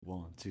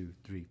One, two,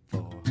 three,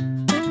 four.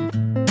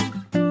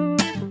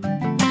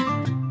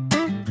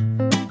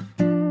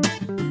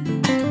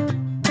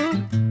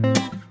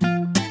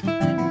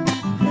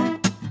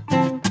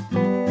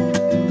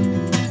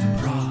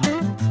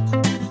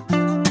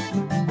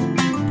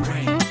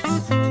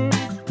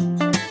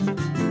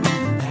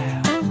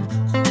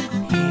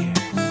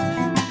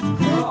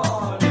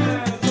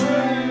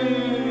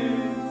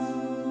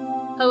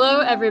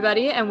 Hello,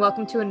 everybody, and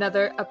welcome to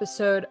another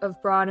episode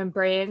of Brawn and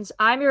Brains.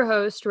 I'm your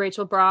host,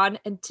 Rachel Braun,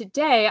 and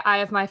today I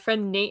have my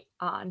friend Nate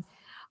on.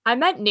 I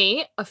met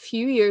Nate a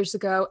few years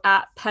ago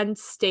at Penn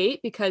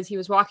State because he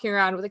was walking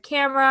around with a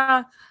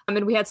camera,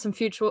 and we had some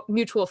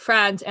mutual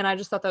friends, and I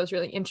just thought that was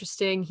really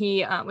interesting.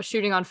 He was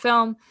shooting on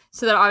film,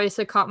 so that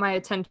obviously caught my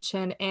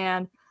attention,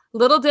 and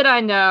little did I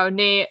know,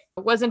 Nate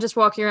wasn't just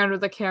walking around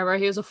with a camera.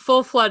 He was a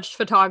full-fledged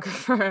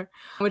photographer,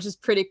 which is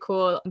pretty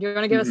cool. Do you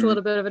want to give us a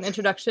little bit of an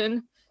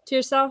introduction to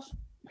yourself?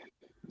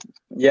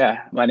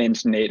 Yeah, my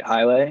name's Nate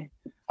Hile.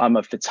 I'm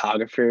a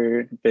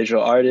photographer,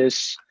 visual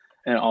artist,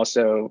 and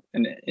also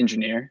an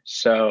engineer.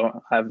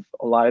 So I have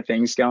a lot of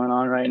things going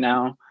on right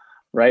now.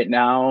 Right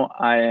now,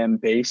 I am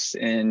based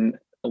in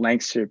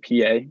Lancaster,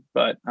 PA,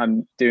 but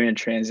I'm doing a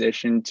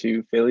transition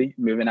to Philly,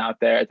 moving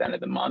out there at the end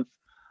of the month,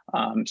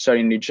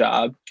 starting a new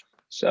job.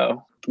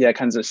 So yeah,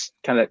 kind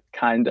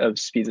of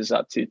speeds us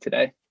up to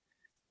today.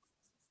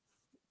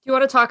 Do you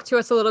want to talk to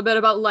us a little bit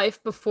about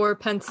life before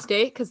Penn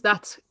State? Because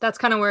that's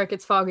kind of where it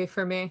gets foggy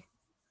for me.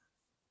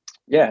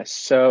 Yeah,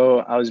 so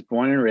I was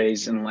born and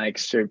raised in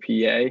Lancaster,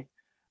 PA,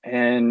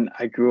 and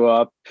I grew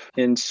up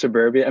in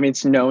suburbia. I mean,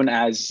 it's known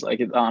as like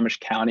Amish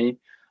County,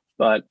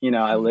 but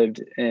I lived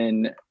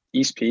in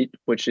East Pete,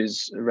 which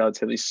is a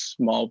relatively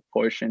small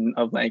portion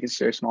of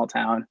Lancaster, small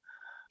town.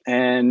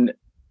 And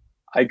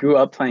I grew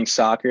up playing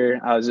soccer.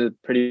 I was a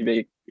pretty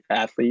big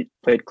athlete,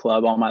 played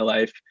club all my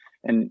life.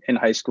 And in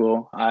high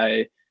school,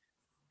 I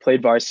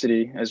played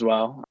varsity as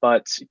well.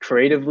 But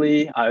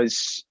creatively, I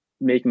was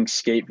making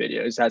skate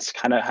videos. That's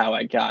kind of how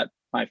I got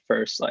my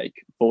first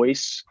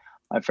voice.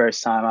 My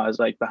first time I was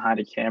behind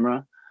a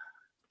camera.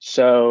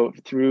 So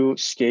through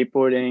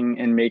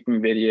skateboarding and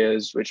making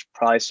videos, which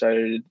probably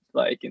started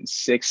in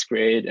sixth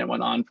grade and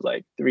went on for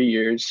 3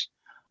 years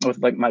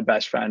with my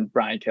best friend,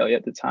 Brian Kelly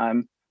at the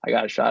time. I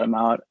got to shout him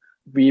out.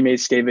 We made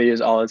skate videos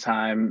all the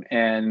time.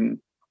 And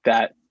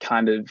that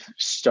kind of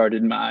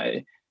started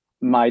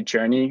my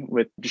journey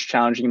with just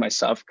challenging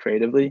myself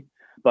creatively.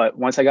 But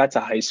once I got to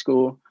high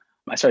school,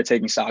 I started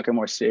taking soccer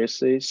more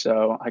seriously.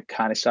 So I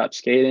kind of stopped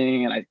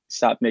skating and I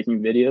stopped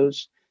making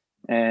videos.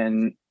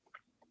 And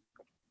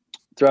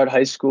throughout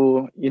high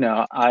school,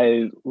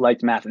 I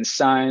liked math and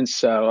science.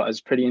 So I was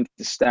pretty into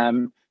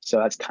STEM. So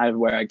that's kind of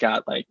where I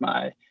got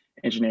my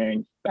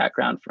engineering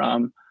background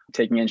from,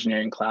 taking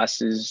engineering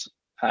classes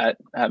at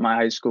my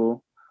high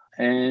school.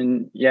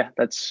 And yeah,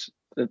 I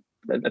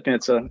think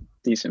that's a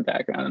decent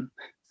background.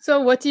 So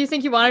what do you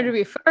think you wanted to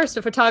be first,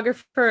 a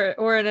photographer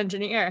or an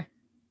engineer?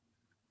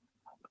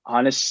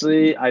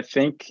 Honestly, I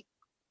think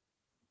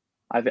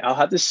I'll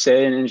have to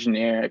say an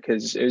engineer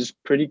because it was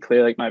pretty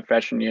clear my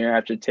freshman year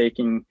after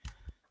taking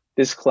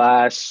this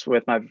class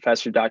with my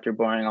professor, Dr.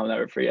 Boring. I'll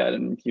never forget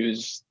him. He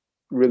was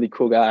a really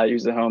cool guy. He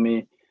was a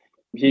homie.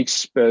 He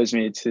exposed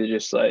me to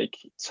just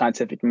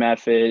scientific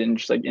method and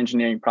just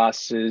engineering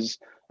processes.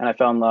 And I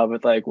fell in love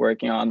with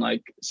working on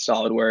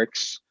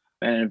SolidWorks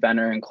and an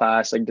inventor in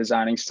class,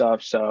 designing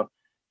stuff. So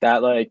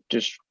that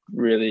just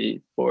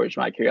really forged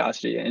my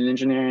curiosity in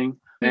engineering.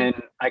 And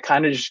I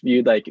kind of just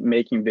viewed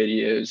making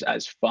videos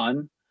as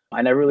fun.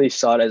 I never really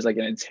saw it as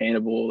an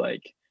attainable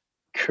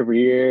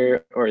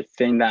career or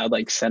thing that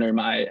would center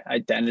my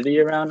identity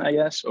around, I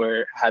guess,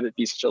 or have it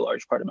be such a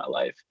large part of my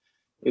life.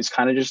 It was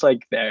kind of just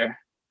there.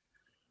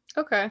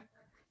 Okay.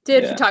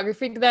 Did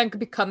photography then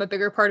become a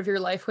bigger part of your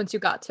life once you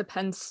got to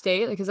Penn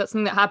State? Is that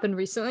something that happened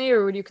recently,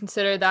 or would you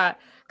consider that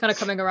kind of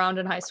coming around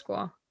in high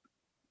school?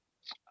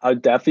 I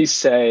would definitely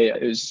say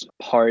it was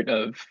part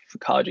of the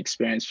college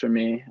experience for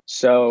me.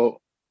 So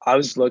I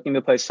was looking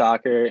to play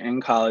soccer in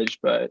college,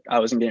 but I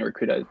wasn't getting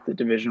recruited at the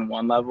Division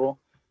I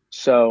level.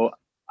 So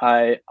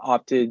I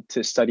opted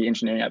to study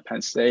engineering at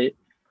Penn State.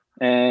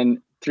 And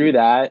through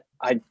that,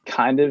 I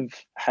kind of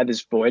had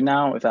this void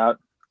now without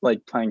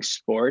playing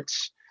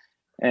sports.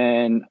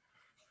 And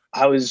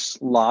I was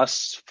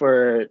lost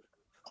for,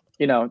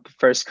 the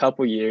first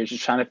couple years,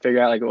 just trying to figure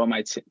out what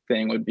my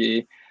thing would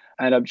be.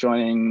 I ended up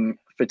joining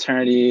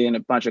fraternity and a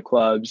bunch of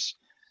clubs,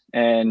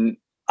 and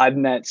I've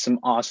met some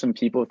awesome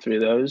people through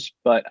those,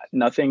 but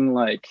nothing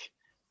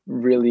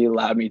really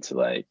allowed me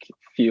to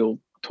feel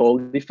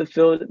totally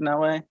fulfilled in that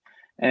way.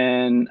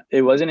 And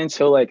it wasn't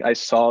until I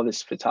saw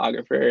this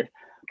photographer,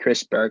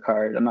 Chris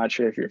Burkhardt. I'm not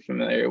sure if you're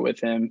familiar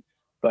with him,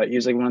 but he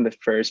was one of the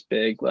first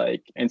big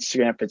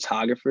Instagram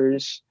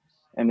photographers.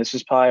 And this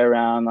was probably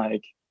around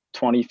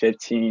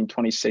 2015,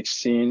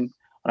 2016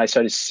 when I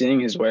started seeing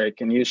his work,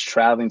 and he was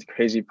traveling to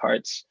crazy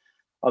parts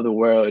of the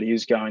world. He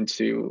was going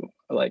to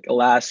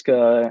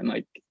Alaska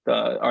and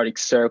the Arctic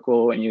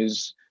Circle, and he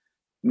was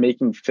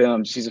making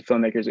films. He's a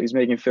filmmaker, so he's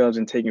making films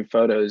and taking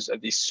photos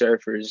of these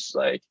surfers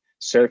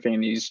surfing in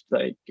these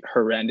like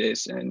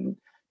horrendous and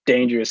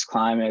dangerous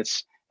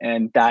climates.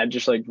 And that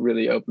just like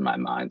really opened my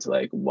mind to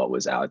like what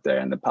was out there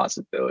and the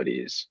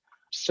possibilities.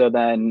 So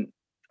then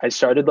I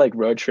started like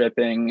road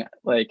tripping,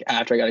 like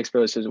after I got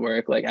exposed to his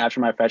work. Like after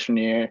my freshman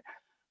year,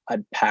 I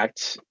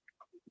packed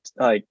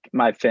like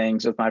my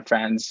things with my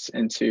friends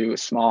into a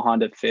small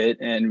Honda Fit,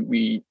 and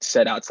we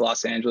set out to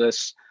Los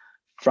Angeles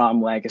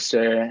from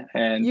Lancaster.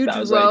 And You that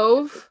was like,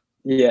 drove?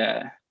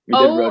 yeah, we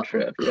did road Oh,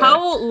 trip. Yeah,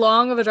 how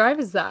long of a drive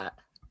is that?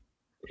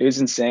 it was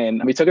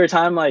insane. We took our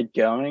time like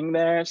going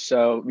there,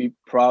 so we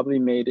probably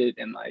made it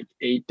in like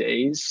 8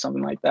 days,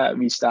 something like that.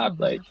 We Oh stopped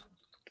my like gosh.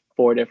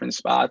 4 different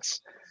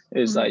spots. It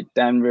was Mhm. like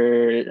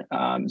Denver,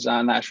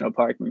 Zion National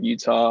Park in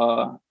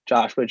Utah,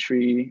 Joshua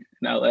Tree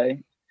in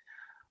LA.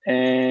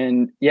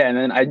 And yeah, and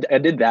then I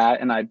did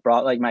that, and I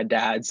brought like my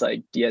dad's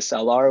like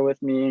DSLR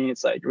with me.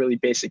 It's like really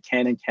basic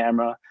Canon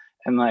camera.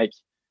 And like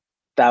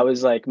that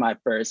was like my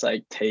first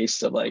like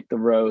taste of like the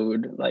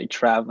road, like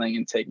traveling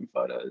and taking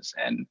photos.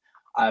 And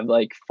I've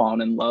like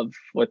fallen in love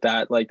with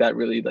that. Like that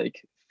really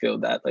like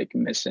filled that like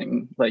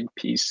missing like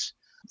piece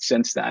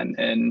since then.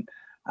 And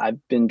I've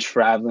been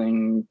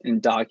traveling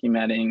and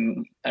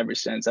documenting ever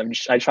since.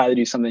 I try to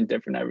do something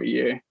different every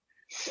year.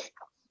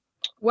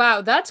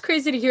 Wow, that's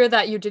crazy to hear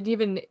that you didn't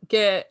even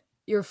get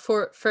your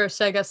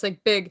first, I guess,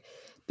 like big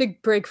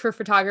break for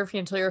photography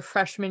until your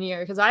freshman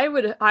year. Because I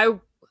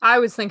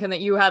was thinking that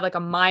you had like a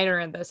minor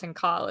in this in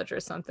college or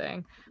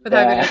something with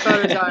how good your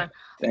photos Yeah. are.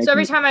 So Thank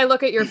every you. time I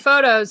look at your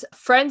photos,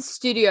 Friends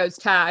Studios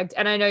tagged,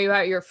 and I know you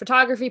have your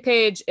photography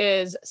page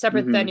is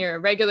separate than Hmm. your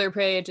regular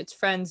page. It's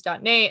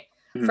friends.nate.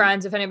 Hmm.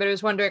 Friends, if anybody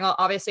was wondering, I'll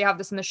obviously have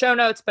this in the show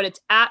notes, but it's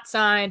at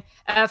sign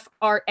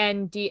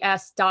FRNDS.NATE.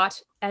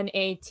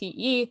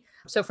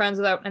 So friends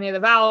without any of the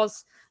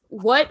vowels.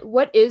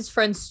 What is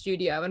Friends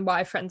Studio and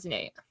why Friends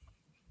Nate?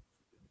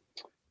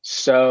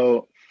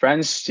 So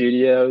Friends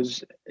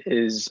Studios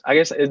is, I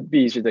guess it'd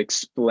be easy to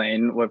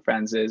explain what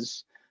Friends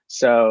is.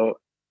 So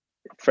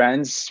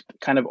Friends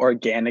kind of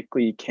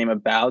organically came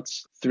about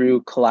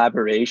through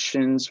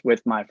collaborations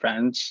with my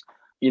friends.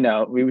 You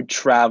know, we would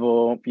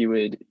travel, we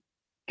would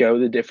go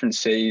to different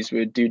cities, we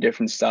would do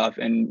different stuff,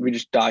 and we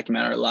just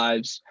document our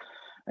lives.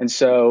 And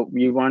so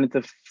we wanted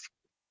to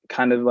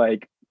kind of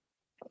like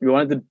we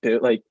wanted to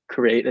build, like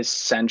create a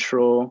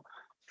central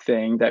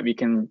thing that we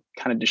can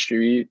kind of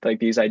distribute like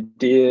these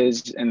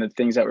ideas and the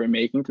things that we're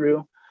making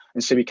through.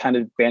 And so we kind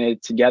of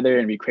banded together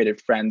and we created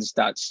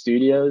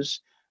friends.studios.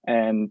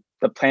 And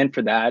the plan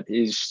for that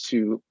is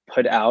to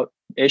put out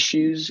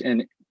issues,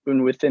 and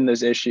within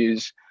those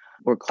issues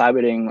we're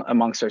collaborating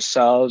amongst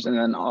ourselves and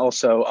then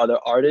also other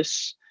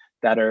artists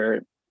that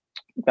are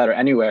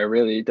anywhere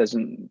really. It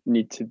doesn't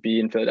need to be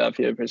in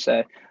Philadelphia per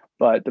se,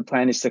 but the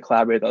plan is to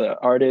collaborate with other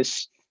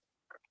artists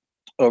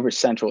over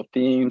central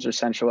themes or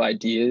central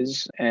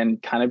ideas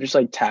and kind of just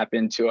like tap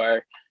into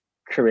our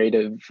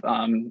creative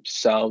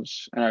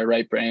selves and our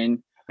right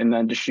brain, and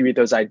then distribute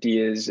those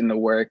ideas in the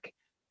work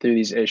through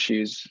these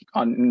issues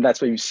on. And that's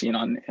what you've seen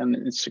on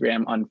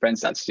Instagram on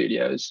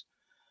friends.studios.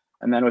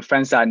 And then with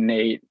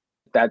friends.nate,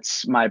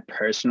 that's my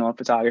personal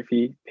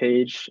photography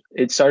page.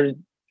 It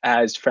started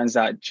as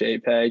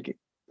friends.jpg,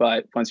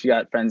 but once we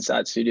got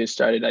friends.studios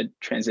started, I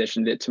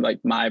transitioned it to like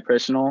my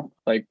personal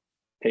like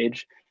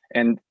page.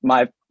 And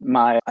my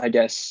I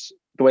guess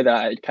the way that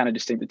I kind of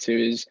distinct the two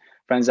is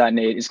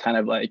friends.nate is kind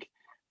of like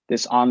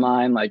this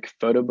online like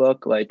photo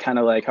book, like kind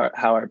of like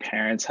how our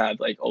parents have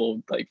like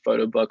old like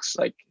photo books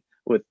like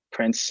with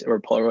prints or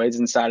Polaroids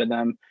inside of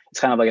them. It's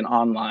kind of like an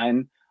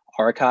online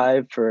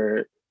archive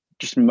for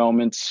just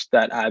moments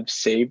that I've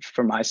saved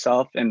for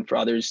myself and for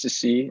others to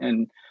see,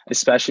 and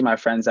especially my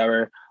friends that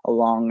were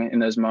along in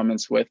those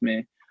moments with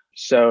me.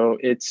 So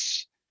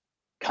it's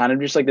kind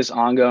of just like this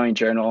ongoing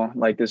journal,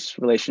 like this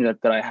relationship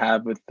that I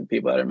have with the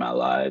people that are in my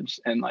lives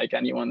and like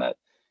anyone that,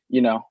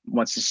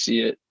 wants to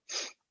see it.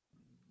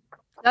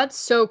 That's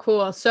so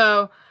cool.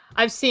 So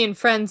I've seen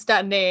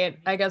friends.nate,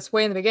 I guess,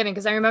 way in the beginning,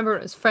 because I remember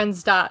it was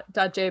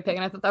friends.jpg,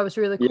 and I thought that was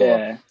really cool.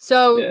 Yeah.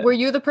 So Yeah. were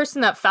you the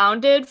person that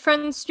founded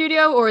Friends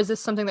Studio, or is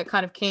this something that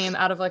kind of came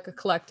out of like a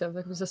collective?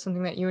 Like, was this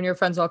something that you and your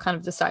friends all kind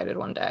of decided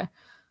one day?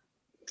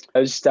 It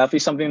was definitely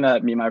something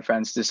that me and my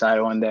friends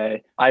decided one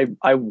day.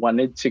 I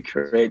wanted to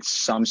create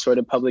some sort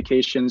of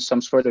publication,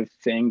 some sort of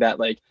thing that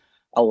like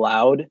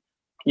allowed,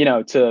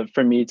 to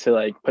for me to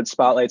like put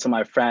spotlights on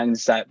my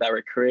friends that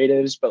were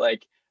creatives, but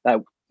like that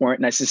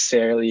weren't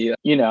necessarily,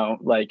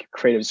 like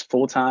creatives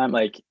full time,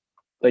 like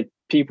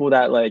people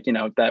that like,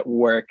 that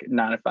work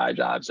 9 to 5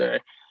 jobs, or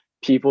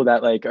people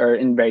that like are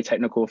in very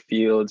technical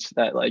fields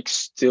that like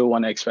still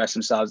want to express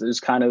themselves. It's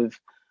kind of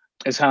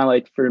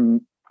like for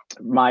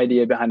my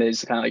idea behind it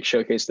is to kind of like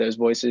showcase those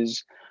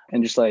voices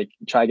and just like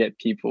try to get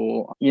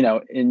people,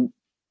 in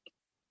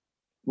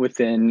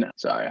within,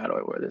 sorry, how do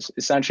I word this?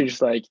 Essentially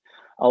just like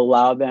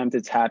allow them to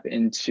tap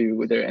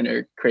into their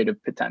inner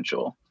creative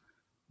potential.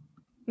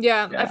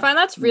 Yeah, I Yeah. find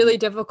that's really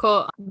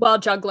difficult while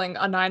juggling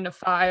a 9 to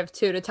 5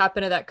 too, to tap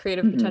into that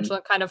creative Hmm. potential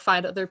and kind of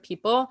find other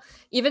people.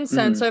 Even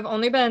since Hmm. I've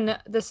only been,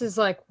 this is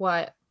like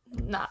what,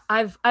 not,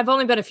 I've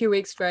only been a few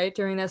weeks straight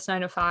doing this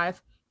 9 to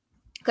 5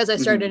 because I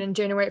started in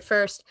January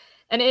 1st.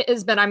 And it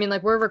has been, I mean,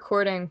 like we're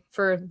recording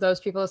for those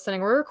people listening,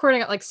 we're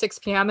recording at like 6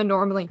 p.m. And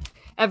normally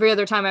every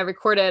other time I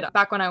recorded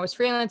back when I was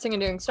freelancing and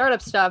doing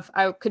startup stuff,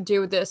 I could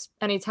do this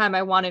anytime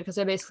I wanted because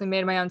I basically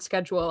made my own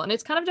schedule. And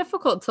it's kind of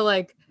difficult to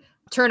like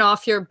turn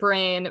off your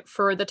brain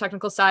for the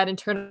technical side and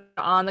turn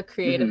on the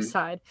creative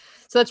side.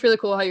 So that's really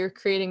cool how you're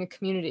creating a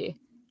community.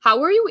 How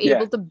were you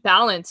able to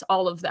balance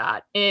all of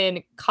that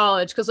in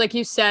college? Because like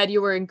you said, you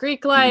were in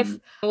Greek life.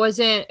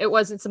 It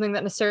wasn't something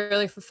that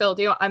necessarily fulfilled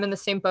you. I'm in the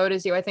same boat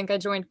as you. I think I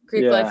joined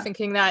Greek life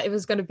thinking that it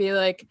was going to be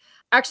like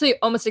actually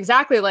almost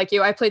exactly like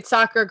you. I played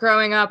soccer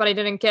growing up, but I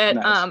didn't get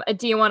a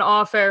D1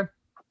 offer.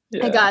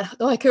 I got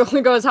like it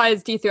only go as high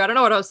as D3. I don't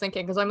know what I was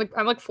thinking because I'm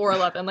like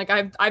 4'11".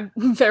 Like I'm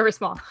very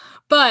small.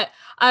 But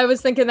I was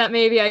thinking that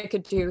maybe I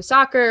could do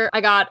soccer. I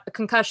got a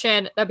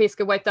concussion that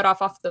basically wiped that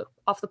off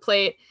the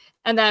plate.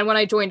 And then when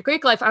I joined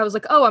Greek life, I was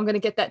like, oh, I'm going to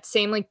get that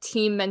same like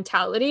team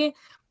mentality.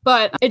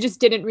 But it just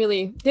didn't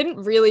really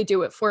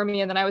do it for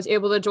me. And then I was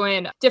able to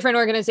join different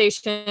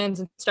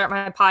organizations and start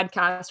my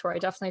podcast where I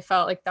definitely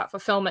felt like that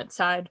fulfillment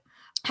side.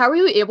 How were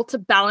you able to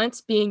balance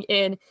being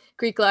in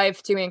Greek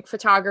life, doing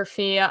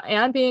photography,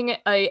 and being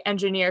an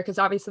engineer? Because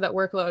obviously that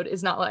workload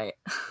is not light.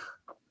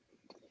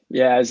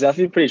 Yeah, it's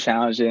definitely pretty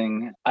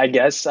challenging. I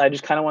guess I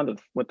just kind of went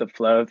with the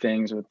flow of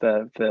things, with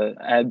the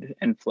ebb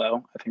and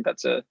flow. I think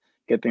that's a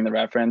good thing to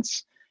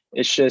reference.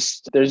 It's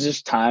just there's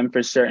just time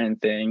for certain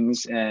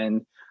things,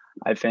 and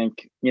I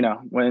think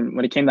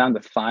when it came down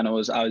to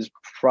finals, I was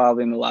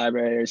probably in the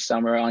library or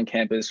somewhere on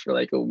campus for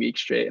like a week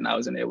straight, and I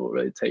wasn't able to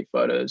really take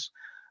photos.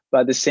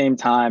 But at the same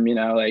time,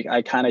 like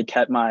I kind of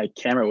kept my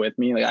camera with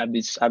me. Like I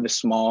have a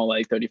small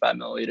like 35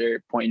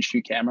 millimeter point and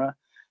shoot camera.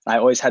 I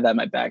always had that in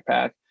my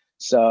backpack.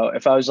 So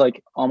if I was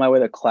like on my way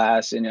to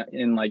class and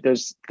in like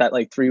there's that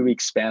like 3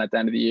 week span at the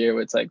end of the year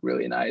where it's like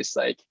really nice,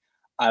 like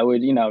I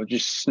would,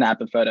 just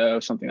snap a photo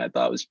of something I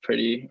thought was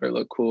pretty or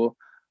looked cool.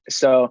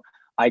 So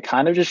I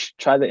kind of just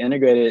tried to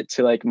integrate it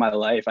to like my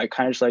life. I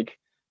kind of just like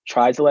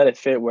tried to let it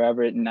fit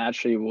wherever it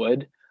naturally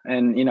would.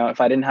 And,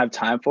 if I didn't have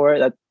time for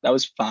it, that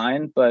was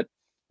fine. But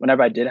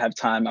whenever I did have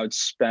time, I would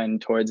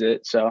spend towards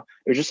it. So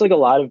it was just like a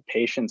lot of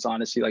patience,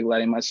 honestly, like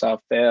letting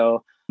myself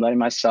fail, letting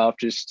myself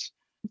just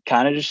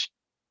kind of just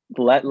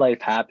let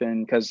life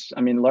happen. Cause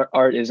I mean,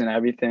 art isn't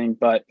everything,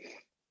 but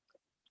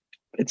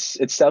it's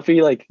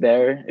definitely like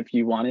there if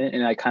you want it.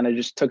 And I kind of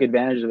just took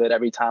advantage of it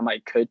every time I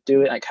could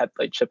do it. I kept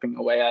like chipping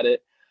away at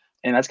it.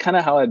 And that's kind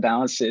of how I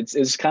balance it.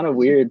 It's kind of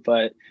weird,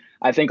 but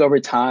I think over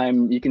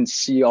time you can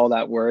see all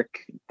that work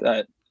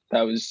that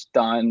was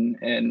done,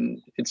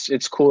 and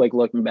it's cool like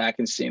looking back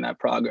and seeing that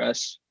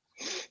progress.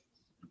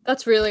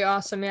 That's really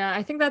awesome. Yeah,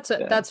 I think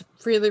that's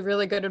really,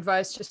 really good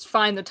advice. Just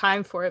find the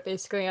time for it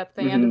basically at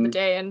the end of the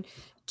day and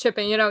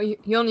chipping,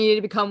 you'll need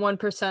to become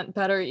 1%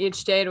 better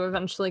each day to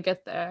eventually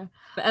get there.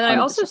 And I 100%.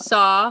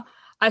 also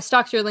I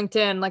stalked your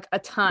LinkedIn like a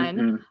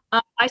ton.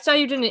 I saw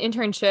you did an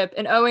internship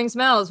in Owings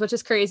Mills, which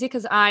is crazy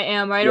because I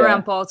am right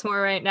around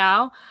Baltimore right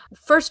now.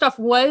 First off,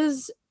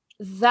 was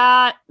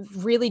that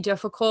really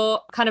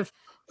difficult? Kind of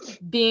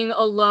being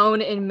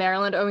alone in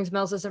Maryland. Owings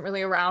Mills isn't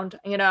really around,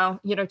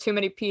 too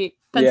many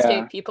Penn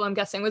State people, I'm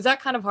guessing. Was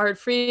that kind of hard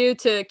for you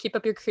to keep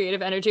up your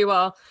creative energy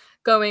while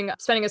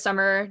spending a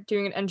summer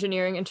doing an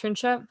engineering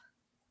internship?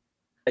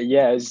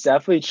 Yeah, it's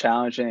definitely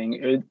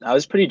challenging. I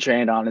was pretty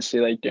drained, honestly,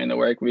 like during the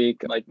work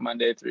week, like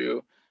Monday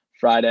through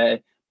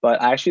Friday.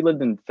 But I actually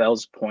lived in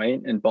Fells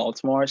Point in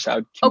Baltimore, so I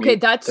would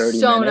commute that's 30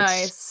 so minutes.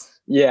 Nice.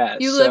 Yeah.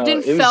 You lived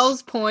in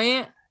Fells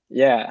Point?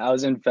 Yeah, I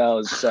was in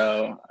Fells.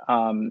 So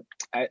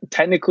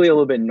technically a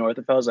little bit north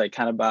of Fells, like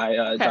kind of by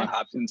Johns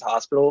Hopkins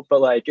Hospital,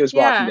 but like it was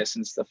walking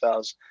distance to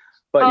Fells.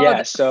 But I was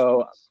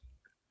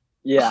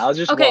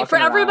just okay. For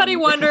around. Everybody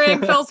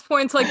wondering, Fells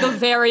Point's like the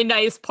very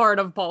nice part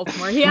of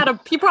Baltimore.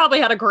 He probably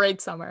had a great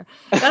summer.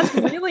 That's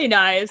really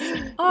nice.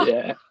 Oh,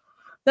 yeah,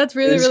 that's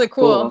really really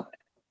cool.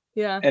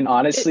 Yeah. And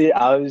honestly,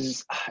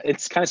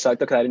 it's kind of sucked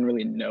because I didn't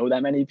really know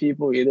that many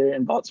people either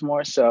in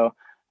Baltimore. So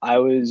I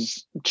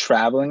was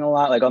traveling a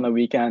lot. Like on the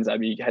weekends,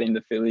 I'd be heading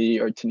to Philly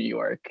or to New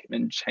York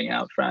and just hanging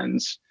out with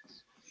friends.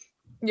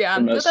 Yeah,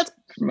 for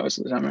most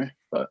of the summer.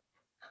 But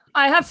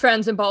I have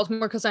friends in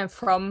Baltimore because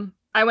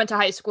I went to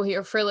high school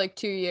here for like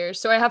 2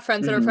 years. So I have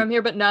friends that are from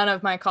here, but none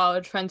of my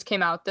college friends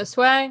came out this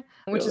way,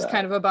 which is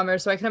kind of a bummer.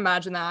 So I can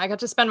imagine that. I got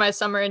to spend my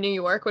summer in New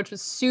York, which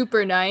was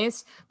super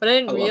nice, but I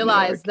didn't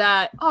realize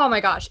that, oh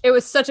my gosh, it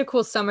was such a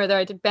cool summer there.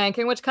 I did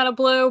banking, which kind of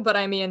blew, but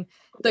I mean,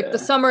 like the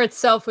summer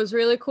itself was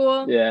really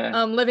cool.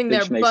 Yeah. Living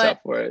there, makes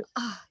up for it.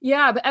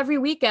 But every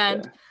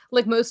weekend,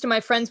 like most of my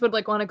friends would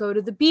like want to go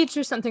to the beach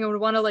or something. I would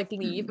want to like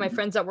leave my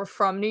friends that were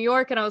from New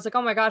York. And I was like,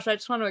 oh my gosh, I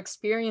just want to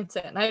experience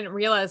it. And I didn't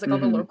realize like all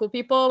the local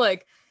people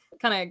like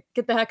kind of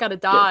get the heck out of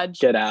Dodge.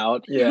 Get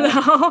out. Yeah.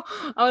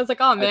 I was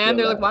like, oh man,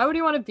 they're like, why would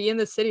you want to be in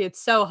the city? It's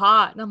so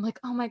hot. And I'm like,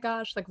 oh my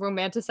gosh, like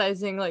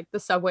romanticizing like the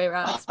subway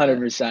routes.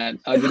 100%.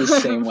 I would be the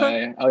same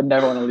way. I would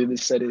never want to leave the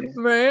city.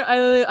 Right.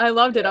 I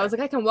loved it. I was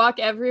like, I can walk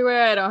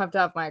everywhere. I don't have to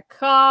have my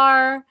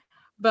car.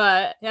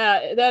 But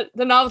yeah, that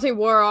the novelty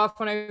wore off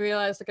when I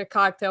realized like a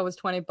cocktail was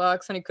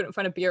 $20 and you couldn't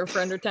find a beer for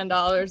under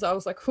 $10. I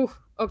was like, whew,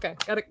 okay,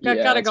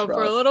 gotta go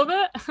for a little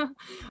bit.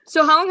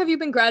 So how long have you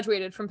been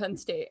graduated from Penn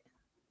State?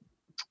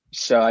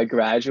 So I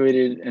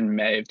graduated in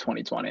May of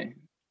 2020.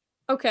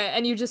 Okay,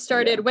 and you just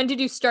started, when did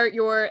you start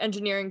your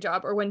engineering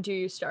job, or when do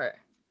you start?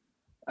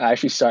 I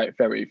actually started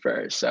February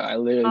 1st. So I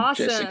literally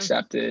just Awesome.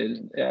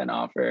 accepted an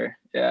offer.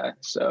 Yeah.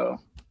 So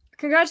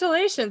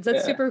Congratulations.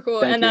 That's super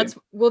cool. Thank And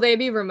you. will they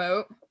be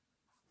remote?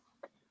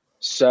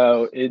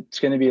 So it's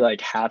going to be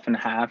like half and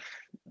half,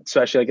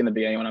 especially like in the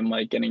beginning when I'm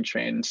like getting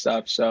trained and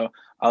stuff. So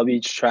I'll be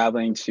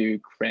traveling to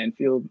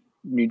Cranfield,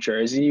 New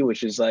Jersey,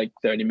 which is like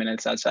 30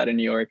 minutes outside of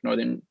New York,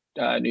 northern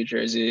New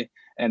Jersey,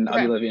 and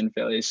I'll be living in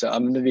Philly. So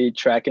I'm going to be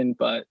trekking,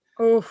 but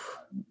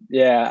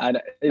yeah,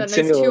 it's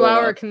a nice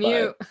 2-hour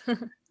commute.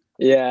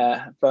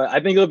 Yeah, but I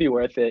think it'll be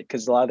worth it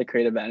because a lot of the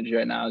creative energy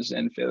right now is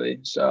in Philly.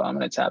 So I'm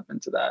going to tap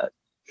into that.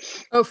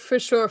 Oh, for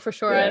sure. For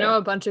sure. Yeah. I know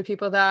a bunch of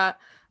people that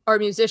are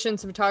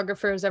musicians,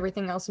 photographers,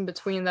 everything else in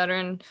between that are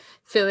in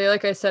Philly.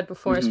 Like I said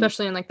before,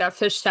 especially in like that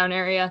Fishtown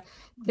area,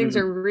 things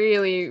are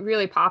really,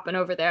 really popping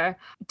over there.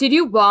 Did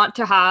you want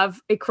to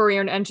have a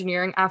career in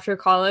engineering after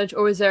college,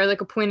 or was there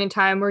like a point in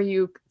time where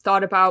you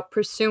thought about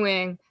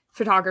pursuing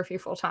photography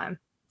full time?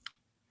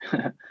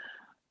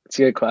 It's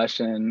a good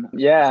question.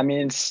 Yeah, I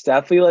mean, it's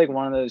definitely like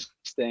one of those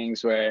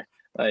things where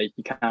like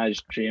you kind of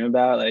just dream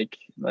about like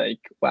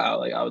wow,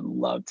 like I would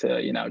love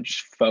to, you know,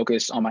 just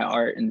focus on my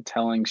art and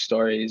telling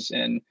stories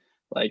and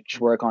like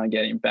just work on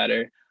getting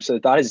better. So the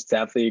thought has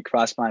definitely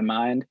crossed my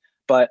mind,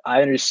 but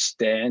I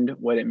understand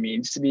what it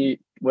means to be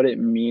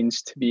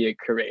a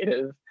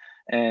creative,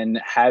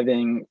 and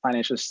having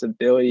financial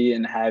stability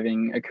and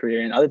having a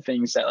career and other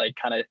things that like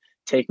kind of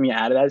take me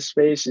out of that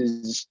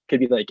space could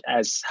be like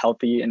as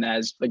healthy and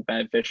as like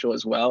beneficial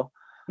as well.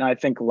 Now I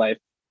think life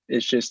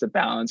is just a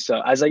balance.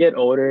 So as I get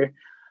older,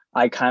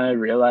 I kind of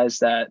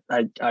realized that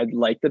I'd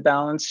like the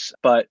balance,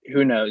 but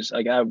who knows?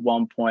 Like at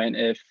one point,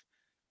 if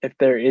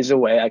there is a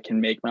way I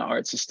can make my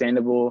art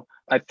sustainable,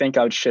 I think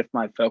I would shift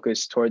my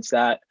focus towards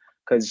that,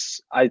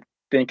 because I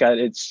think at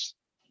its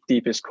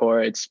deepest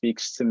core, it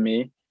speaks to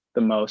me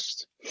the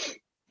most.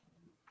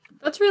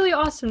 That's really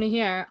awesome to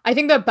hear. I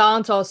think that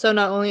balance also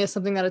not only is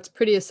something that it's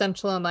pretty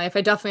essential in life.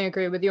 I definitely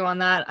agree with you on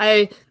that.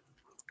 I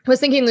was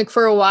thinking like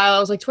for a while, I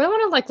was like, do I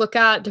want to like look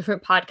at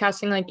different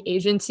podcasting like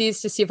agencies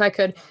to see if I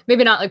could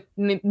maybe not like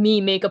me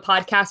make a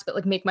podcast, but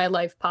like make my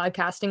life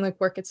podcasting, like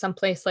work at some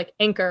place like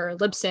Anchor or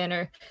Libsyn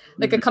or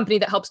like a company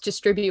that helps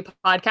distribute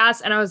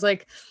podcasts. And I was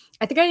like,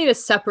 I think I need a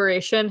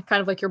separation,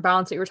 kind of like your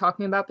balance that you were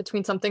talking about,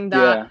 between something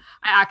that I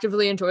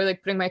actively enjoy,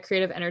 like putting my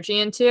creative energy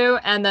into,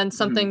 and then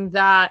something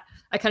that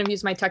I kind of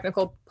use my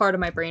technical part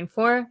of my brain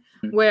for.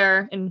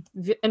 Where in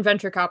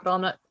venture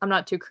capital, I'm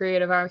not too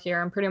creative out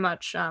here. I'm pretty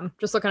much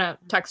just looking at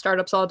tech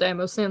startups all day,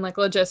 mostly in like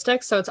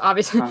logistics. So it's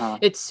obviously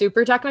it's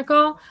super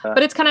technical,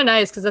 but it's kind of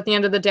nice because at the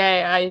end of the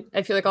day,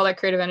 I feel like all that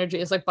creative energy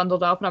is like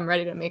bundled up and I'm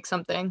ready to make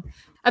something.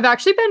 I've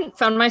actually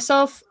found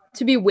myself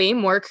to be way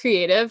more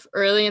creative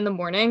early in the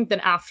morning than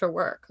after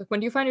work. Like, when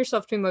do you find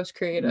yourself to be most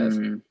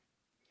creative?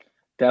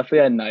 Definitely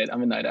at night.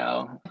 I'm a night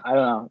owl. I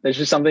don't know. There's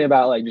just something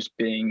about like just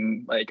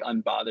being like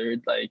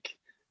unbothered, like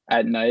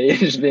at night,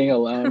 just being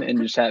alone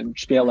and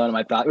just being alone in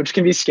my thoughts, which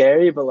can be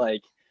scary, but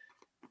like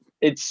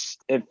if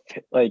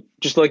like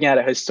just looking at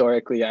it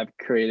historically, I've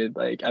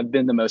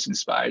been the most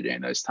inspired during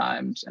those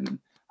times, and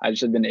I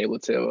just have been able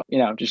to, you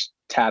know, just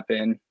tap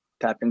into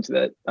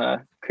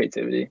that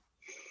creativity.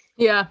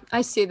 Yeah,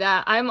 I see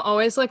that. I'm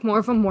always like more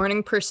of a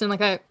morning person.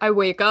 Like I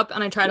wake up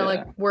and I try to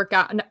like work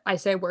out. And I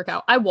say work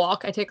out. I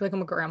walk. I take like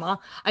I'm a grandma.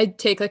 I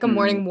take like a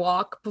morning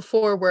walk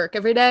before work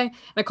every day. And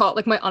I call it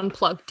like my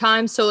unplugged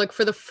time. So like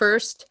for the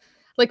first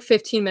like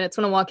 15 minutes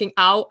when I'm walking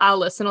out, I'll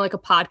listen to like a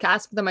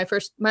podcast. But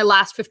then my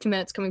last 15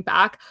 minutes coming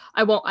back,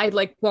 I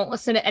won't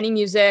listen to any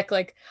music.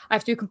 Like I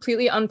have to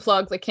completely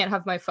unplug, like can't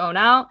have my phone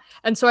out.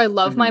 And so I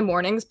love my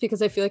mornings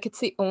because I feel like it's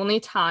the only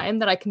time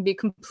that I can be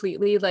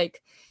completely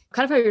like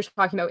kind of how you're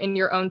talking about in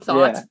your own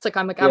thoughts. It's like,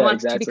 I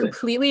want to be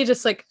completely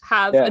just like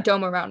have a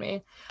dome around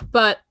me.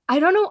 But I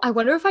don't know. I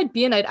wonder if I'd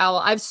be a night owl.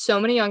 I have so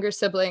many younger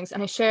siblings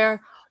and I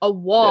share a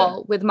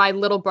wall with my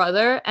little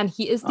brother, and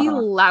he is the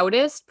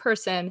loudest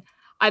person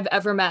I've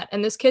ever met.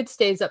 And this kid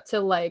stays up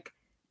till like,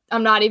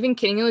 I'm not even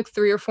kidding you, like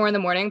 3 or 4 in the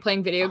morning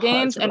playing video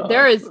games. And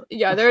there is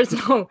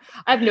I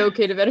have no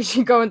creative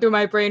energy going through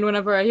my brain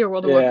whenever I hear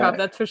World of Warcraft,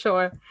 that's for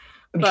sure.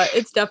 But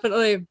it's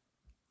definitely,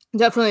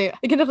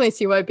 I can definitely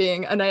see why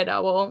being a night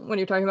owl when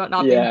you're talking about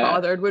not being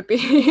bothered would be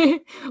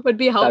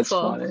helpful. That's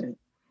funny.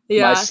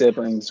 Yeah. My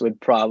siblings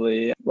would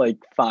probably like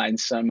find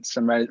some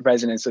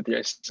resonance with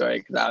your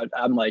story, because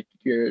I'm like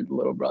your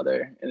little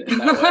brother in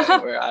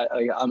that way,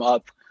 where I'm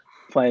up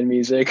playing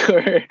music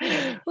or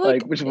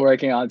like just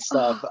working on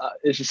stuff.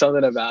 It's just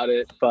something about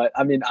it. But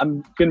I mean,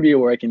 I'm gonna be a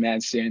working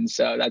man soon,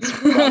 so that's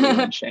probably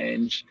gonna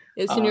change.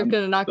 Soon you're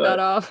gonna knock that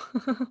off.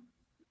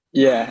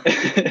 Yeah.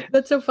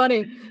 That's so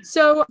funny.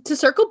 So to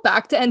circle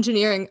back to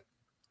engineering,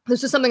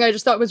 this is something I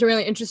just thought was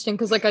really interesting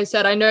because, like I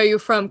said, I know you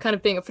from kind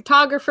of being a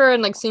photographer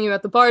and like seeing you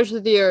at the bars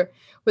with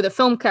a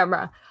film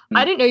camera.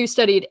 I didn't know you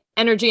studied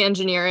energy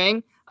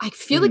engineering. I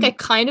feel like I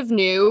kind of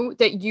knew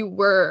that you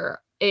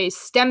were a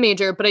STEM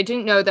major, but I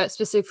didn't know that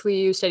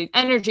specifically you studied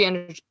energy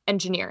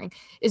engineering.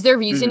 Is there a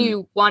reason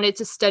you wanted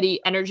to study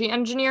energy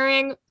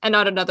engineering and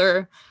not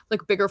another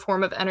like bigger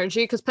form of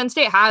energy? Because Penn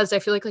State has, I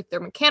feel like their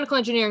mechanical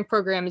engineering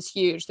program is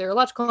huge. Their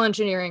electrical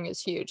engineering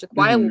is huge. Like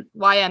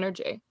why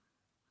energy?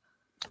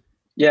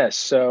 Yes.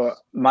 So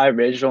my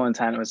original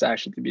intent was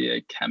actually to be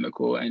a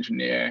chemical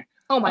engineer.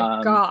 Oh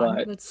my God,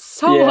 But that's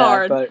so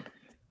hard. But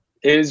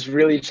it was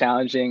really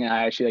challenging.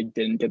 I actually like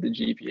didn't get the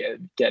GPA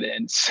to get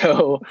in.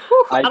 So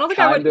I don't think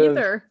I would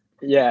either.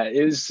 Yeah,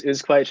 it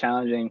was quite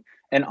challenging.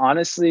 And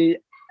honestly,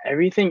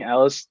 everything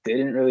else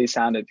didn't really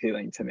sound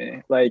appealing to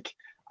me. Like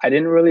I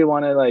didn't really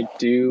want to like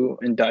do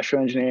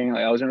industrial engineering.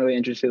 Like I wasn't really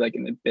interested like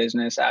in the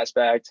business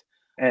aspect.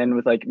 And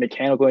with like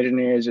mechanical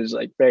engineers, it was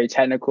like very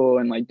technical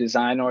and like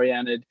design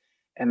oriented.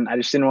 And I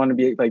just didn't want to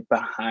be like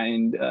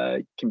behind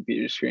a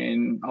computer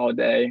screen all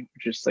day,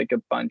 just like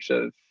a bunch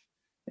of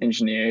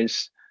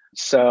engineers.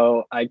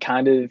 So I it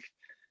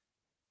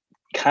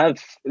kind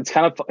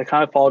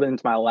of fallen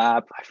into my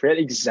lap. I forget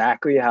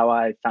exactly how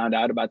I found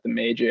out about the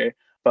major,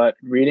 but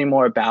reading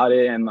more about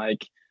it and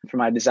like for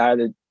my desire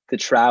to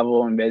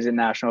travel and visit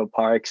national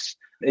parks,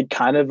 it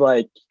kind of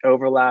like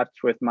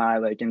overlapped with my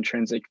like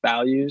intrinsic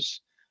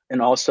values.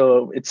 And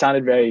also it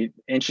sounded very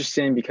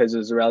interesting because it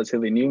was a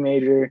relatively new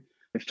major.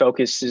 It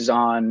focuses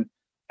on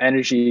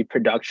energy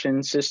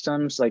production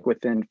systems like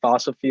within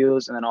fossil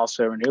fuels and then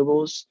also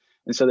renewables.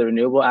 And so the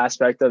renewable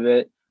aspect of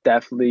it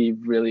definitely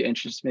really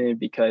interests me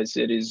because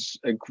it is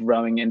a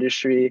growing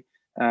industry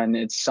and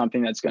it's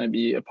something that's going to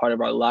be a part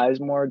of our lives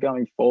more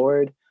going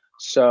forward.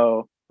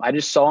 So I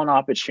just saw an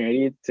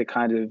opportunity to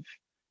kind of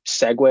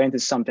segue into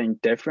something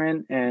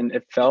different and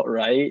it felt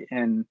right.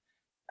 And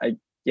I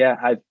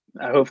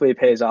hopefully it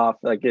pays off.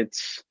 Like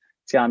it's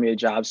gotten me a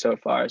job so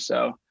far.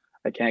 So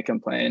I can't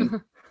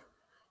complain.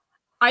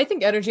 I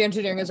think energy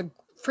engineering is a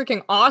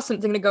freaking awesome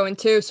thing to go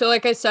into. So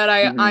like I said,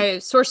 I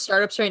source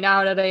startups right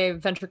now at a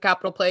venture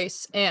capital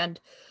place and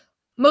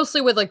mostly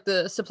with like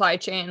the supply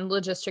chain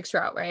logistics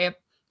route, right?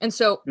 And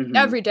so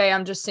every day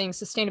I'm just seeing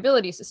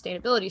sustainability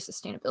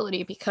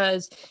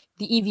because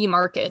the EV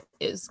market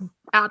is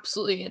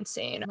absolutely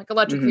insane. Like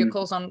electric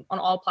vehicles on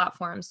all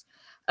platforms,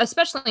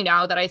 especially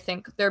now that I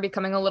think they're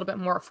becoming a little bit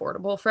more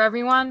affordable for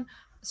everyone.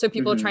 So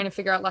people are trying to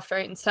figure out left,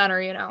 right, and center,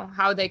 you know,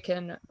 how they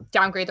can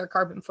downgrade their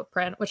carbon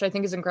footprint, which I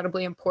think is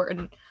incredibly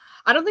important.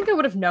 I don't think I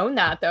would have known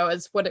that though,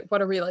 as what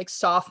are we like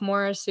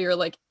sophomores? So you're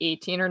like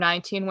 18 or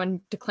 19 when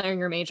declaring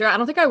your major. I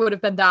don't think I would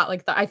have been that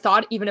like that. I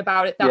thought even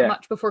about it that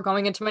much before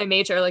going into my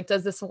major. Like,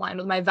 does this align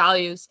with my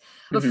values?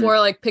 Before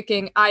like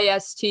picking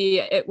IST,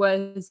 it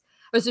was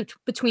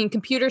between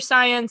computer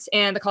science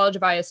and the College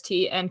of IST,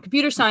 and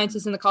computer science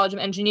is in the College of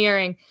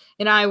Engineering.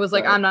 And I was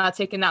like, I'm not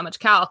taking that much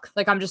calc.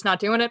 Like, I'm just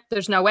not doing it.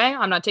 There's no way.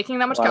 I'm not taking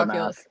that much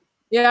calculus.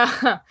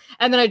 Yeah.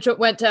 And then I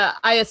went to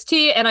IST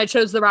and I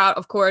chose the route,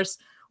 of course,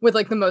 with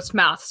like the most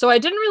math. So I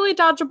didn't really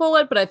dodge a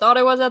bullet, but I thought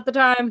I was at the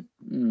time.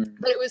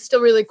 But it was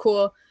still really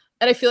cool.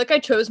 And I feel like I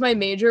chose my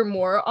major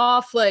more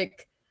off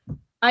like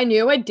I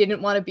knew I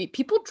didn't want to be,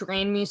 people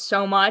drain me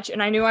so much.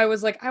 And I knew I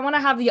was like, I want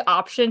to have the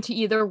option to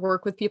either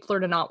work with people or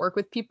to not work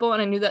with people.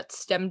 And I knew that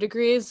STEM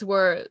degrees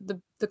were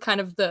the kind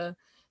of the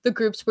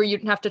groups where you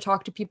didn't have to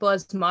talk to people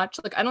as much.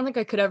 Like, I don't think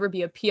I could ever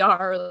be a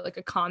PR or like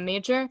a comm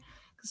major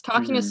because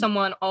talking to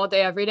someone all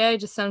day, every day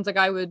just sounds like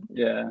I would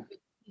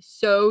be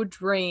so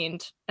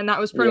drained. And that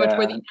was pretty much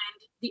where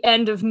the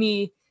end of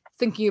me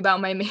thinking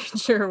about my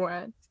major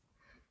went.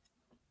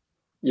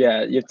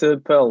 Yeah, you have to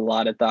put a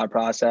lot of thought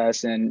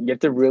process and you have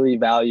to really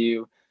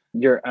value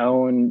your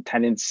own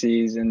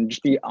tendencies and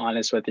just be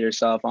honest with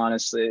yourself.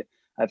 Honestly,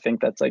 I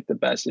think that's like the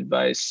best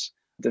advice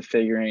to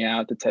figuring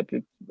out the type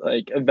of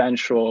like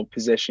eventual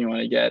position you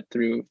want to get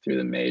through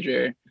the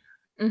major.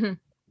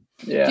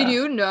 Yeah. Did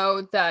you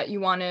know that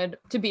you wanted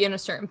to be in a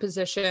certain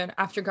position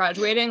after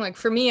graduating? Like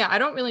for me, I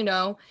don't really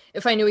know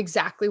if I knew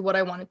exactly what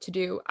I wanted to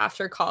do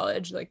after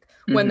college, like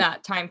when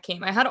that time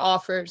came. I had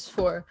offers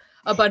for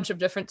a bunch of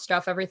different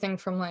stuff, everything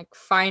from like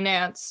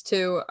finance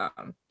to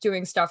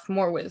doing stuff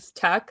more with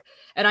tech.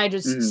 And I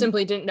just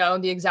simply didn't know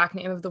the exact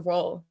name of the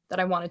role that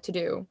I wanted to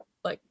do,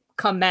 like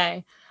come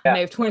May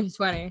of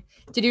 2020.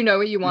 Did you know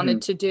what you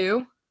wanted to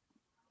do?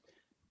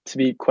 To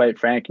be quite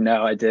frank,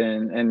 no, I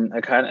didn't. And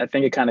I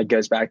think it kind of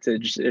goes back to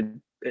just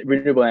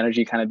renewable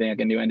energy kind of being like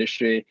a new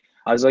industry.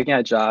 I was looking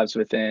at jobs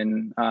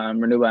within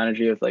renewable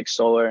energy with like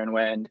solar and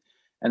wind,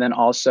 and then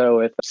also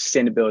with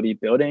sustainability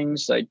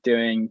buildings, like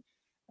doing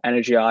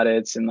energy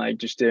audits and like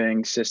just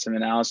doing system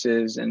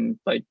analysis and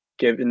like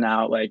giving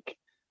out like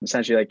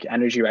essentially like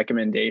energy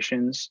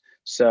recommendations.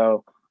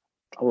 So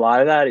a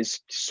lot of that is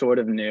sort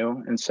of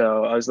new. And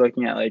so I was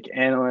looking at like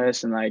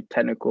analysts and like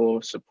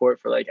technical support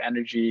for like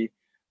energy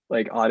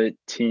like audit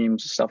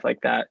teams, stuff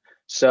like that.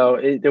 So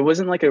there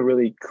wasn't like a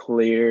really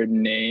clear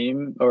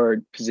name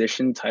or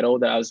position title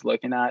that I was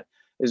looking at.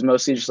 It was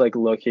mostly just like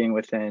looking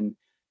within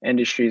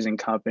industries and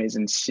companies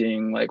and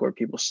seeing like where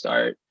people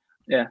start.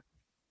 Yeah.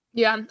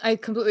 Yeah, I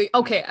completely.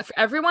 Okay, for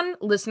everyone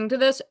listening to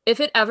this, if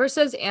it ever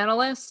says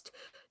analyst,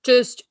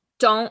 just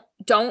don't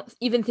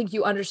even think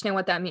you understand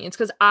what that means,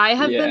 because I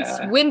have been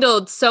Yeah.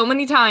 swindled so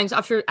many times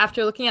after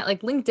looking at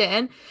like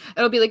LinkedIn.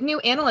 It'll be like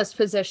new analyst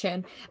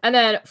position, and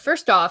then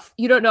first off,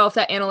 you don't know if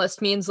that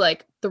analyst means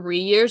like 3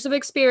 years of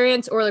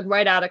experience or like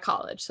right out of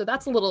college. So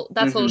that's a little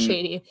Mm-hmm.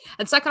 shady.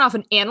 And second off,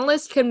 an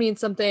analyst can mean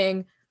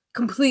something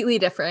completely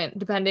different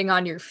depending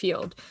on your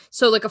field.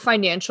 So like a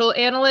financial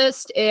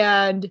analyst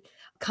and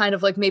kind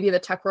of like maybe the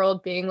tech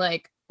world being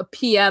like a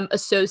PM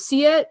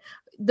associate,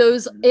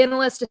 those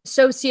analyst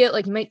associate,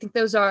 like you might think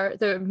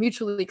they're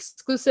mutually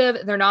exclusive.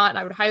 They're not. And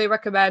I would highly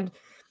recommend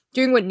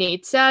doing what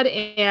Nate said.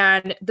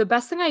 And the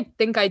best thing I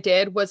think I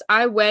did was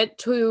I went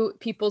to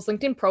people's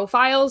LinkedIn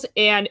profiles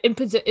and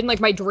in like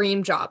my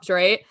dream jobs,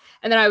 right?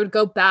 And then I would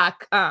go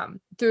back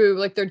through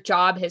like their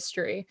job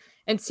history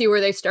and see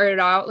where they started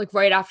out, like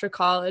right after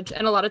college.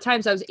 And a lot of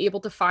times I was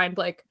able to find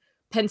like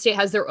Penn State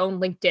has their own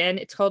LinkedIn.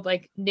 It's called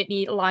like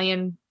Nittany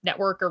Lion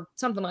Network or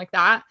something like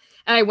that.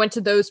 And I went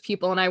to those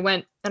people and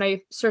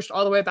I searched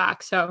all the way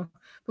back. So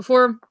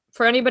for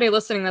anybody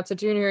listening that's a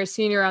junior or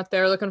senior out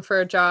there looking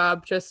for a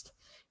job, just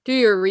do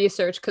your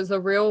research, because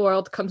the real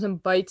world comes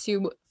and bites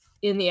you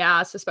in the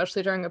ass,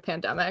 especially during a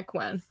pandemic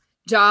when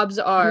jobs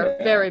are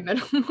very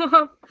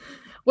minimal.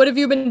 What have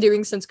you been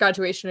doing since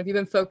graduation? Have you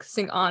been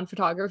focusing on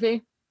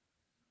photography?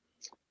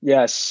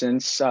 Yeah,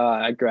 since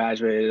I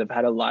graduated, I've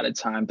had a lot of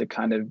time to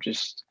kind of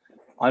just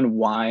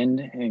unwind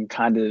and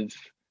kind of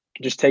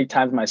just take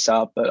time for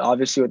myself. But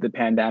obviously, with the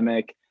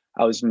pandemic,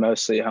 I was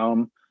mostly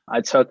home.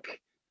 I took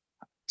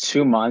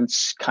 2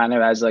 months kind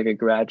of as like a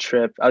grad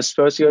trip. I was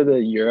supposed to go to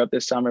Europe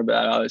this summer, but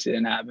that obviously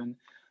didn't happen.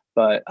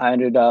 But I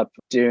ended up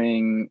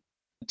doing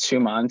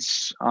 2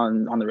 months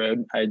on the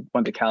road. I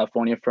went to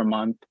California for a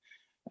month,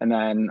 and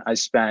then I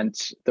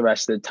spent the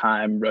rest of the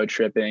time road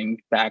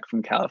tripping back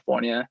from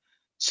California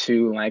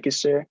to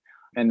Lancaster.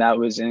 And that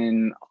was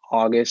in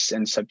August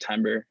and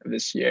September of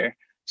this year.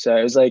 So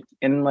it was like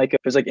in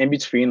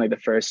between like the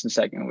first and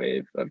second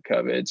wave of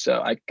COVID.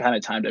 So I kind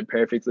of timed it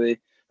perfectly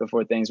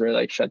before things were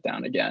like shut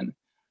down again.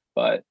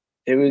 But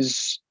it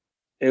was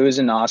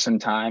an awesome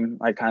time.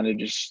 I kind of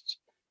just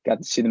got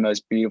to see the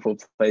most beautiful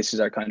places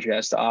our country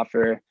has to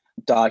offer,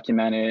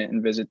 document it,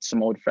 and visit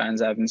some old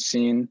friends I haven't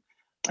seen.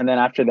 And then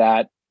after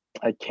that,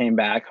 I came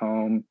back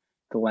home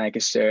to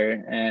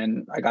Lancaster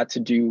and I got to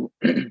do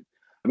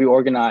we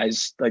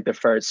organized like the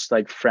first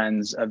like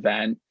friends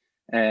event,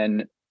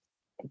 and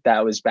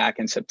that was back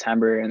in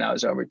September, and that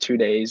was over 2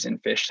 days in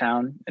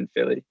Fishtown in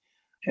Philly.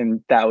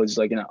 And that was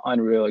like an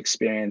unreal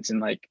experience. And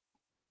like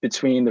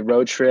between the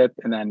road trip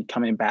and then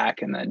coming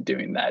back and then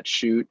doing that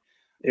shoot,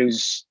 it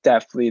was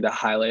definitely the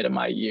highlight of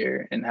my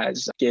year and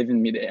has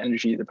given me the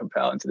energy to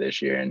propel into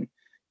this year and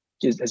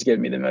has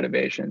given me the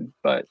motivation.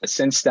 But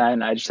since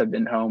then, I just have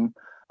been home,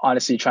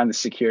 honestly, trying to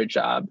secure a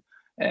job,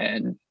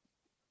 and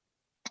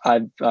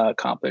I've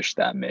accomplished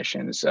that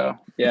mission. So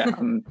yeah,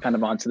 I'm kind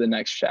of on to the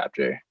next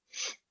chapter.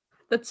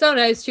 That's so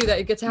nice too that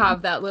you get to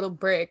have that little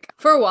break.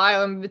 For a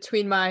while, I'm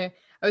between I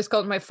always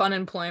called it my fun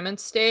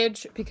employment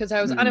stage, because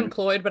I was Mm-hmm.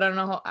 unemployed, but I don't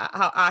know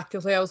how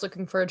actively I was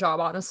looking for a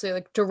job, honestly,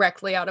 like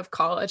directly out of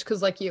college.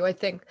 Because like you, I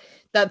think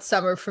that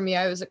summer for me,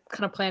 I was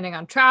kind of planning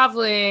on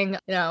traveling,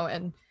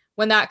 and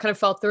when that kind of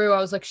fell through,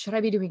 I was like, should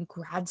I be doing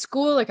grad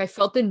school? Like I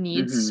felt the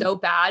need Mm-hmm. so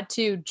bad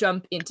to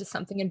jump into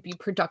something and be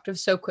productive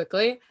so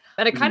quickly.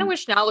 And I kind of Mm-hmm.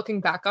 wish now, looking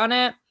back on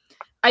it,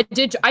 I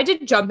did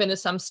jump into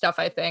some stuff.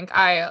 I think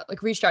I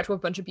like reached out to a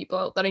bunch of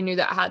people that I knew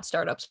that had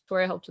startups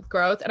where I helped with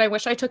growth. And I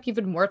wish I took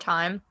even more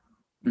time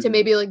to Mm-hmm.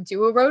 maybe like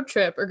do a road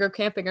trip or go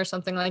camping or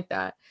something like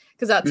that.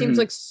 Because that seems Mm-hmm.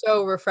 like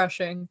so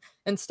refreshing,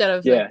 instead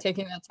of like Yeah,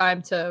 taking that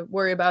time to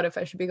worry about if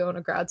I should be going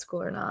to grad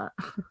school or not.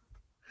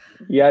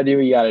 you gotta do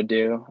what you gotta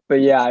do.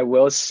 But yeah, I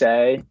will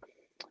say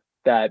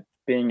that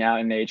being out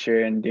in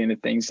nature and doing the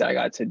things that I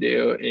got to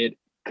do, it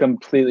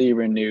completely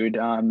renewed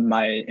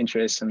my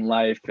interest in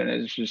life, and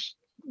it just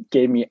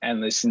gave me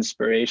endless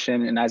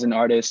inspiration. And as an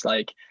artist,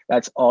 like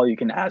that's all you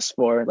can ask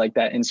for, like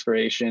that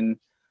inspiration,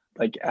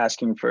 like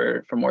asking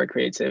for more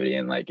creativity,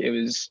 and like it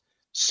was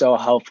so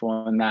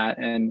helpful in that.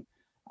 And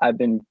I've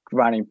been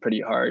grinding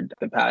pretty hard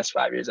the past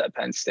 5 years at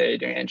Penn State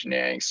doing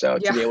engineering. So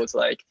to Yeah. be able to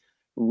like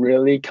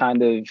really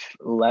kind of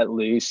let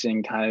loose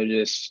and kind of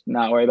just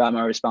not worry about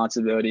my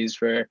responsibilities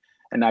for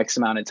an X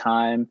amount of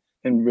time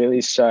and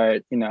really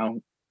start,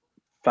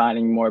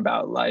 finding more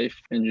about life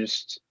and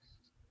just,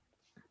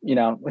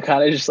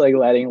 kind of just like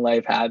letting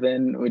life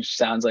happen, which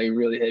sounds like a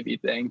really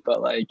hippie thing,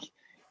 but like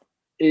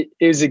it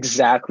is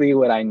exactly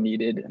what I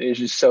needed. It was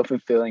just so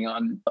fulfilling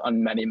on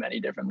many, many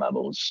different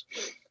levels.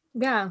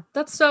 Yeah,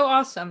 that's so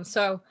awesome.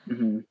 So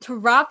Mm-hmm. to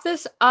wrap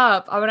this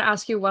up, I want to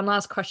ask you one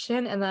last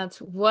question, and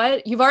that's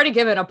what you've already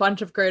given a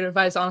bunch of great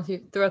advice on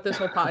throughout this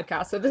whole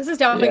podcast. So this is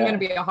definitely going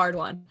to Yeah. be a hard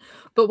one.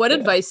 But what Yeah.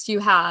 advice do you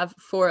have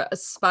for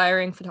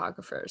aspiring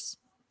photographers?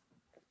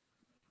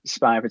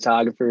 Aspiring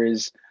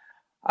photographers,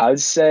 I would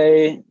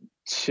say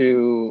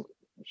to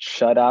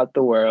shut out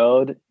the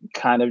world,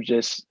 kind of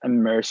just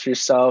immerse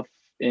yourself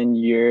in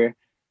your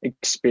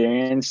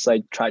experience.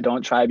 Like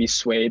don't try to be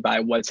swayed by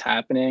what's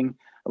happening,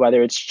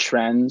 whether it's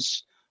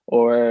trends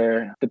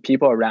or the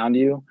people around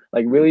you.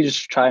 Like really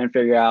just try and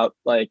figure out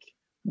like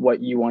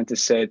what you want to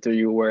say through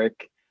your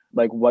work,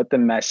 like what the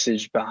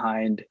message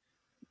behind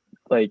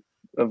like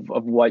of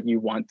what you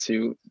want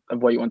to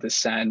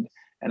send.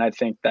 And I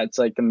think that's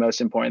like the most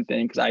important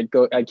thing, because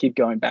I keep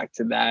going back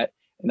to that,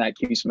 and that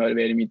keeps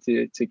motivating me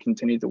to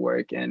continue to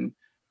work and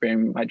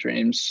bring my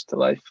dreams to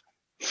life.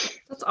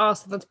 That's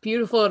awesome. That's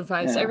beautiful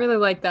advice. Yeah. I really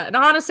like that. And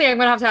honestly, I'm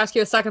going to have to ask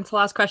you a second to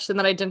last question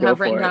that I didn't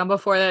have written down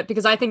before that,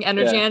 because I think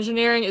energy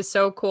engineering is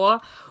so cool.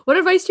 What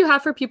advice do you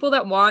have for people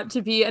that want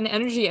to be an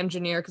energy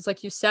engineer? Because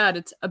like you said,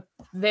 it's a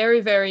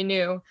very, very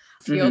new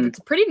field. Mm-hmm. It's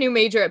a pretty new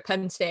major at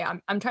Penn State.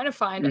 I'm trying to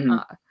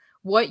find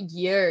what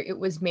year it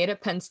was made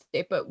at Penn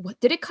State, but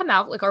did it come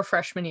out like our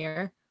freshman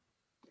year?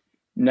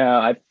 No,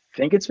 I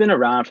think it's been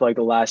around for like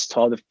the last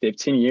 12 to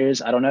 15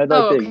 years. I don't know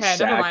the exact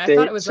never mind. I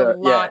thought it was a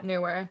lot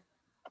newer.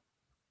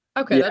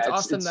 Okay, that's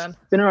awesome then.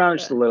 It's been around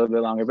just a little bit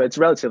longer, but it's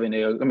relatively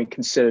new. I mean,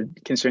 considering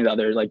the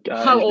other like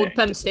how old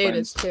Penn State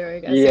is too, I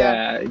guess.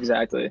 Yeah,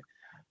 exactly.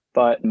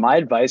 But my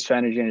advice for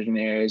energy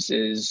engineers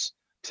is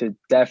to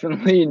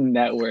definitely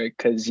network,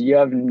 because you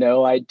have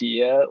no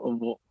idea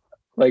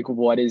like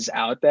what is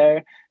out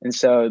there. And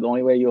so the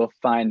only way you'll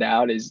find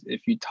out is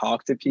if you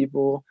talk to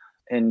people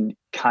and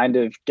kind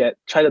of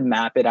try to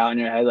map it out in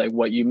your head, like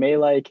what you may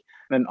like,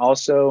 and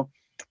also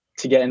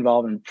to get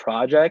involved in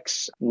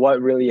projects.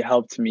 What really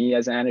helped me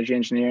as an energy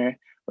engineer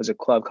was a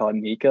club called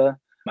NECA.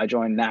 I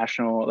joined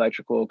National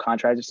Electrical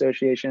Contractors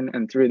Association,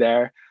 and through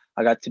there,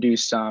 I got to do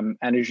some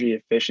energy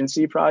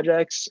efficiency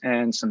projects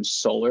and some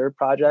solar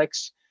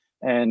projects.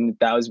 And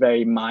that was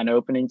very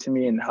mind-opening to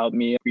me and helped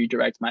me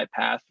redirect my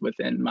path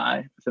within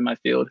my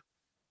field.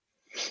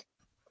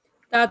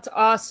 That's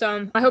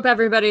awesome. I hope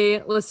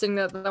everybody listening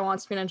that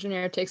wants to be an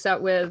engineer takes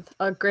that with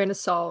a grain of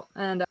salt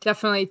and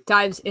definitely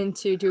dives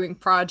into doing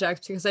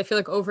projects, because I feel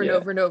like over and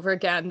over and over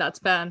again, that's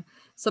been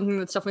something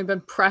that's definitely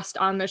been pressed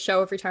on the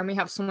show every time we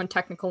have someone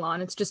technical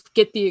on. It's just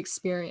get the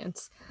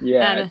experience.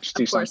 Yeah, and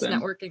of course,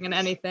 networking and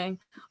anything.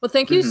 Well,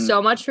 thank you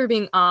so much for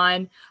being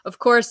on. Of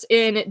course,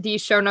 in the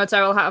show notes,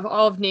 I will have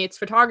all of Nate's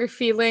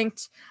photography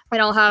linked,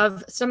 and I'll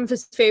have some of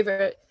his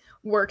favorite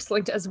works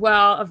linked as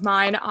well of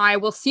mine. I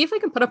will see if I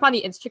can put up on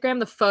the Instagram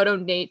the photo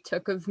Nate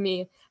took of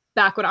me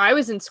back when I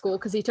was in school,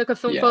 because he took a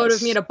photo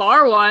of me at a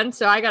bar once.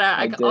 So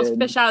I'll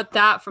fish out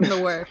that from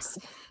the works.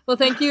 Well,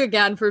 thank you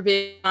again for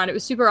being on. It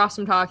was super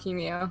awesome talking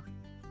to you.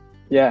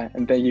 Yeah,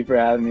 and thank you for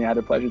having me. I had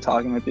a pleasure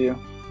talking with you.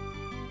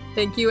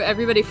 Thank you,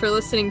 everybody, for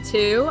listening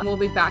too. We'll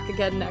be back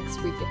again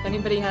next week. If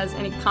anybody has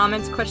any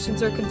comments,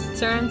 questions, or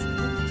concerns,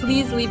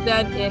 please leave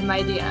them in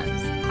my DMs.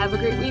 Have a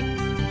great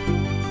week.